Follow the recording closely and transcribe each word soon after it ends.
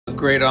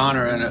great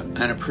honor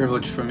and a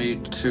privilege for me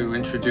to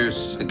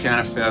introduce the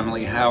Kaneff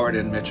family, Howard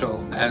and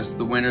Mitchell, as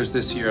the winners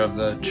this year of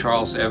the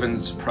Charles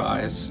Evans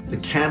Prize. The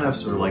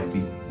Kaneffs are like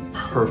the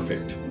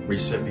perfect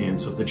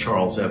recipients of the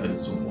Charles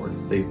Evans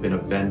Award. They've been a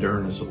vendor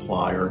and a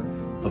supplier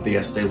of the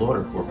Estee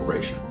Lauder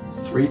Corporation.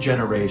 3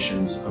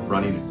 generations of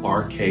running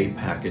Arkay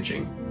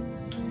packaging.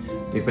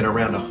 They've been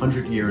around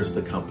 100 years,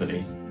 the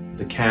company.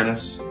 The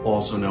Kaneffs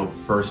also know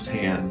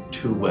firsthand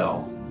too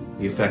well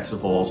the effects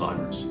of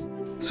Alzheimer's.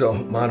 So,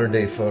 modern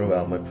day photo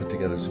album, I put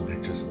together some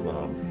pictures of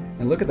Mom.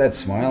 And look at that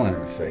smile on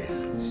her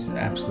face. She's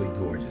absolutely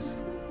gorgeous.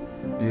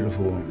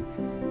 Beautiful woman.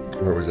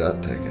 Where was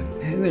that taken?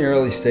 In the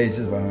early stages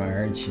of our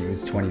marriage, she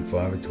was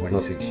 25 or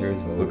 26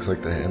 years old. Looks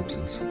like the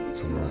Hamptons.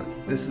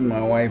 This is my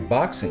wife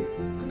boxing.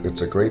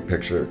 It's a great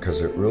picture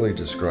because it really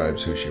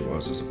describes who she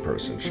was as a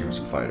person. She was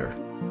a fighter.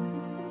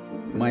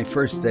 My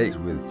first date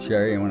with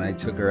Sherry, and when I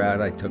took her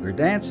out, I took her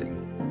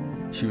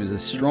dancing. She was a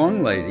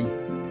strong lady,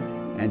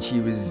 and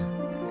she was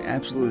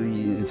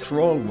absolutely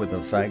enthralled with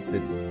the fact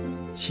that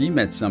she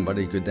met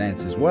somebody who could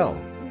dance as well.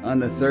 On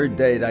the 3rd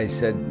date, I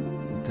said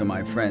to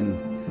my friend,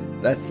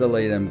 "That's the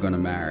lady I'm going to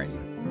marry."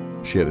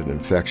 She had an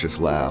infectious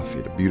laugh, she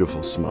had a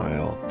beautiful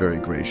smile, very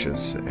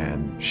gracious,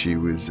 and she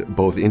was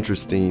both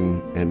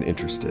interesting and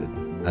interested.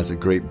 As a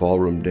great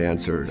ballroom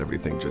dancer,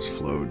 everything just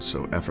flowed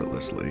so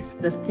effortlessly.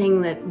 The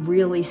thing that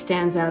really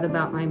stands out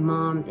about my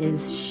mom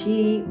is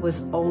she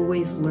was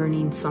always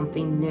learning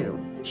something new.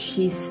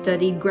 She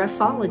studied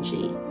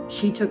graphology.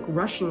 She took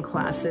Russian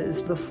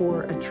classes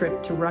before a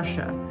trip to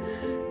Russia.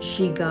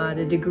 She got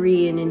a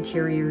degree in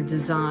interior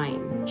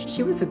design.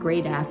 She was a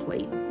great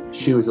athlete.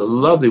 She was a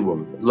lovely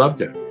woman, loved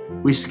her.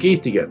 We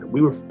skied together.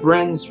 We were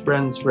friends.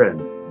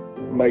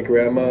 My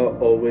grandma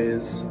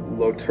always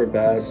looked her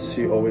best.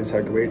 She always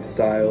had great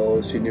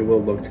style. She knew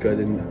what looked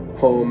good in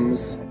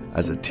homes.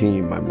 As a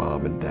team, my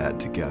mom and dad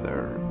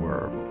together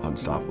were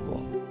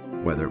unstoppable.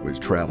 Whether it was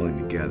traveling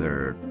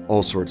together,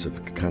 all sorts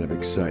of kind of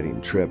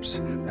exciting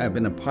trips. I've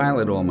been a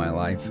pilot all my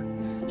life.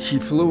 She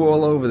flew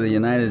all over the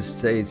United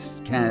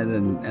States, Canada,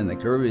 and the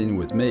Caribbean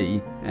with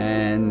me,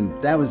 and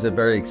that was a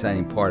very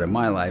exciting part of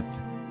my life.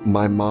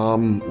 My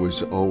mom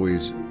was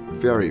always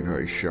very,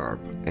 very sharp,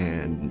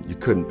 and you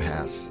couldn't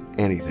pass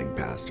anything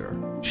past her.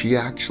 She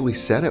actually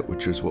said it,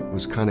 which was what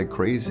was kind of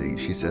crazy.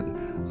 She said,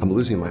 "I'm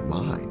losing my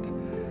mind."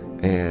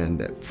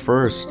 And at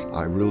first,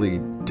 I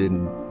really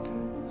didn't,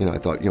 I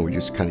thought, we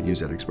just kind of use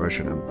that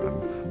expression,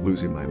 I'm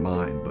losing my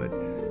mind, but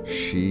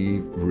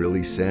she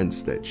really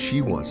sensed that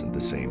she wasn't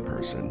the same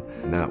person.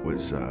 And that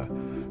was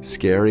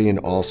scary, and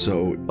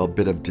also a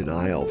bit of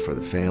denial for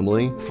the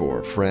family,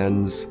 for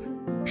friends.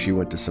 She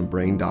went to some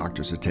brain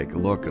doctors to take a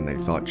look, and they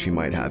thought she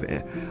might have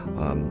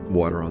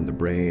water on the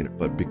brain.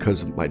 But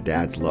because of my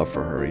dad's love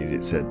for her,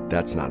 he said,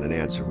 "That's not an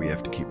answer, we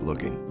have to keep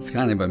looking." It's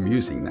kind of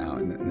amusing now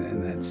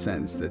in that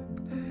sense that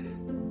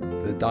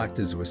the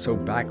doctors were so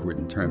backward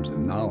in terms of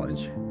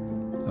knowledge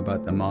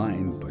about the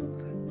mind, but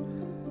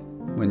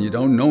when you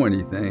don't know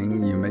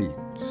anything, you make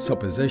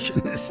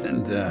suppositions,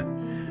 and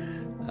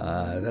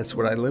that's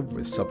what I lived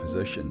with,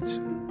 suppositions.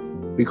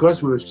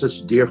 Because we were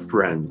such dear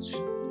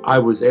friends, I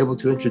was able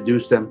to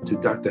introduce them to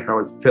Dr.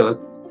 Howard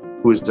Phillip,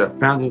 who is the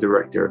founding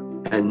director,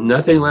 and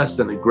nothing less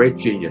than a great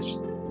genius.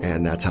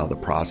 And that's how the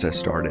process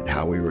started,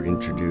 how we were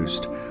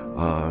introduced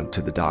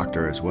to the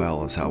doctor, as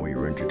well as how we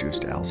were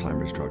introduced to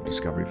Alzheimer's Drug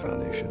Discovery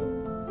Foundation.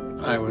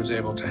 I was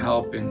able to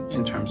help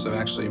in terms of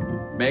actually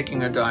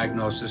making a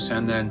diagnosis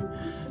and then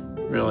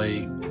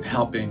really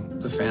helping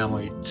the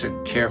family to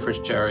care for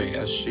Sherry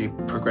as she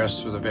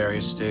progressed through the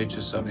various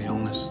stages of the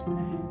illness.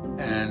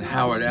 And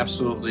Howard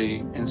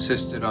absolutely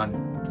insisted on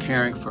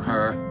caring for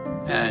her,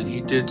 and he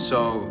did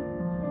so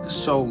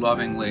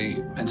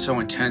lovingly and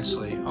so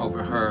intensely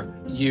over her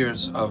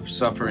years of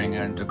suffering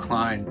and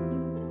decline.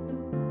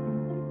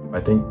 I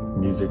think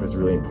music was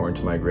really important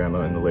to my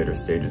grandma in the later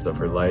stages of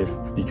her life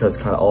because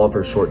kind of all of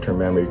her short-term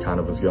memory kind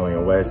of was going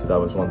away, so that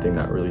was one thing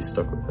that really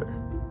stuck with her.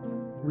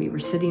 We were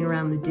sitting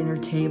around the dinner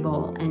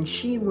table, and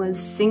she was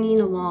singing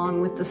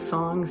along with the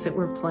songs that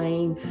were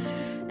playing,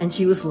 and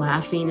she was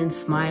laughing and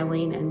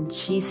smiling, and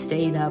she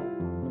stayed up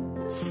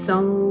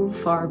so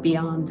far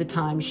beyond the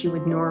time she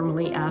would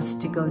normally ask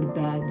to go to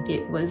bed.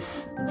 It was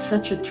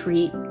such a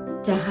treat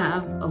to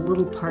have a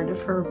little part of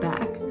her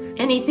back.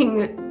 Anything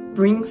that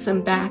brings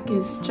them back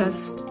is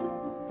just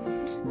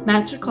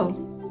magical.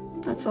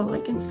 That's all I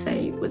can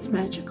say. It was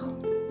magical.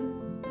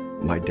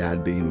 My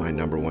dad being my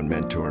 #1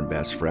 mentor and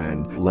best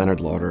friend,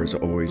 Leonard Lauder has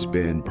always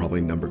been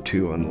probably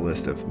 #2 on the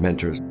list of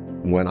mentors.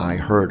 When I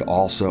heard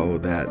also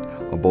that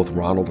both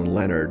Ronald and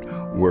Leonard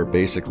were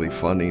basically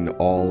funding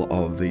all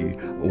of the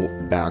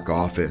back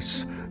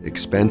office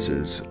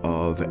expenses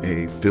of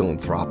a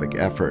philanthropic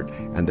effort,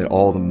 and that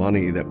all the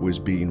money that was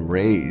being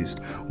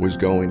raised was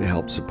going to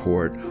help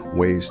support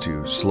ways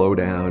to slow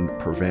down,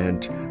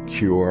 prevent,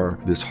 cure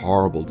this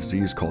horrible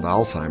disease called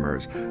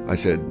Alzheimer's, I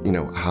said,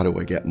 how do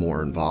I get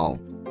more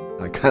involved?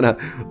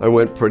 I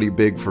went pretty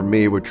big for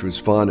me, which was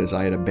fun, as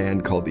I had a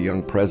band called the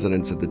Young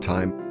Presidents at the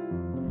time.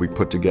 We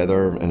put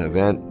together an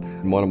event.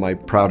 One of my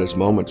proudest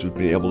moments was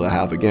being able to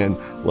have, again,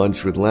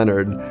 lunch with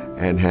Leonard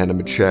and hand him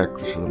a check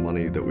for the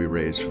money that we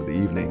raised for the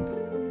evening.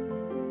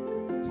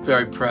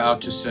 Very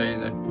proud to say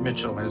that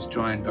Mitchell has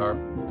joined our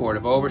Board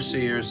of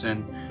Overseers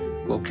and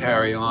will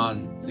carry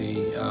on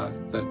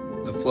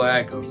the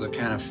flag of the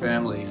Kaneff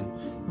family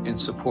in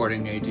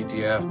supporting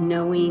ADDF.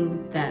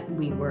 Knowing that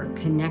we were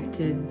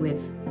connected with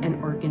an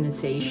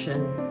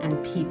organization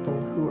and people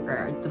who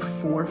are at the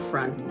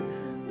forefront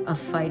of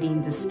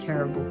fighting this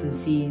terrible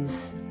disease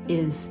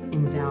is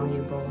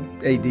invaluable.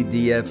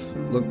 ADDF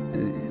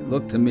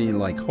looked to me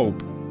like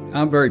hope.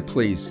 I'm very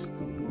pleased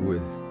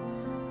with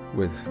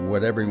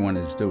what everyone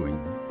is doing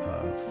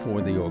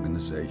for the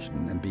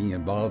organization and being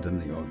involved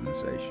in the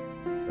organization.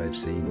 I've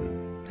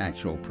seen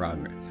actual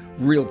progress,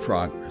 real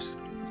progress.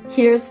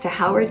 Here's to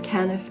Howard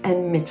Kaneff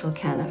and Mitchell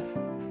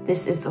Kaneff.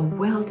 This is a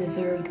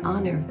well-deserved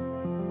honor.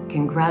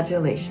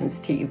 Congratulations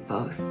to you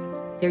both.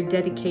 Their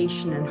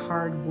dedication and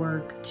hard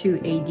work to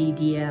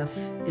ADDF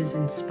is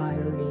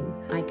inspiring.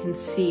 I can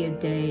see a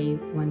day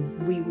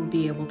when we will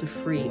be able to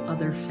free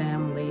other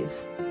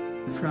families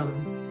from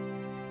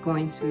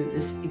going through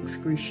this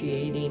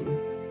excruciating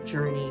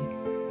journey,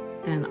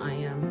 and I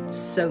am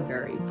so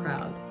very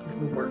proud of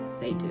the work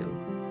they do.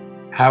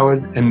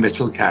 Howard and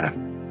Mitchell Kaneff,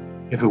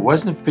 if it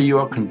wasn't for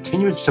your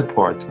continued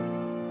support,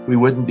 we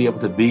wouldn't be able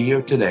to be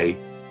here today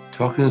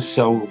talking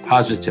so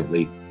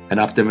positively and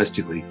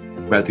optimistically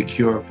about the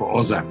cure for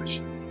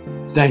Alzheimer's.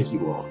 Thank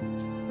you all.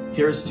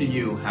 Here's to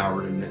you,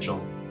 Howard and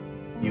Mitchell.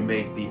 You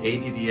make the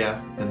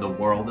ADDF and the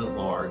world at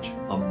large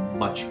a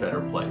much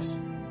better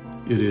place.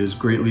 It is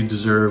greatly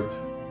deserved,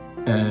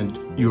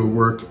 and your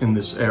work in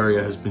this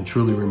area has been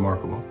truly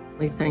remarkable.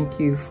 Thank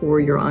you for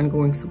your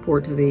ongoing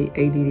support to the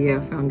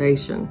ADDF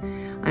Foundation.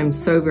 I'm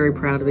so very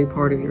proud to be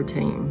part of your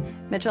team.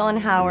 Mitchell and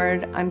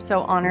Howard, I'm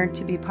so honored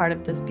to be part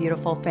of this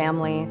beautiful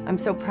family. I'm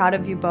so proud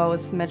of you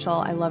both. Mitchell,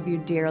 I love you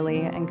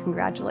dearly, and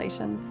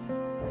congratulations.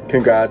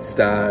 Congrats,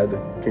 Dad.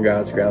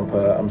 Congrats,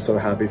 Grandpa. I'm so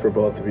happy for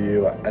both of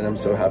you, and I'm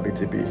so happy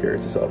to be here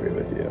to celebrate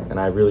with you. And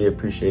I really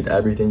appreciate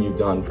everything you've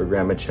done for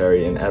Grandma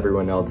Cherry and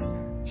everyone else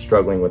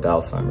struggling with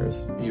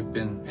Alzheimer's. You've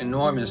been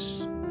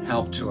enormous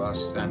help to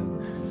us, and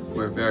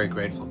we're very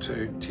grateful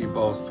to you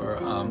both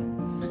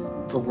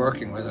for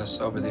working with us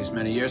over these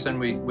many years, and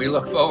we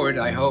look forward,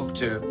 I hope,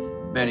 to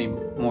many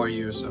more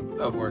years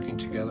of working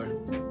together.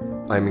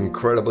 I'm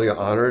incredibly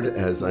honored,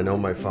 as I know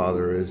my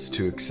father is,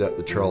 to accept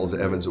the Charles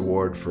Evans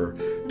Award for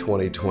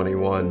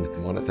 2021. I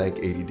want to thank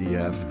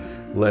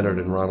ADDF, Leonard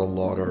and Ronald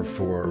Lauder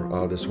for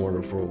this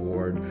wonderful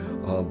award,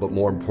 but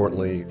more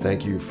importantly,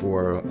 thank you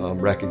for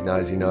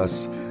recognizing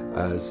us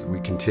as we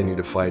continue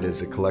to fight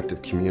as a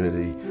collective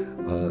community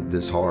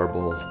this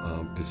horrible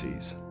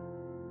disease.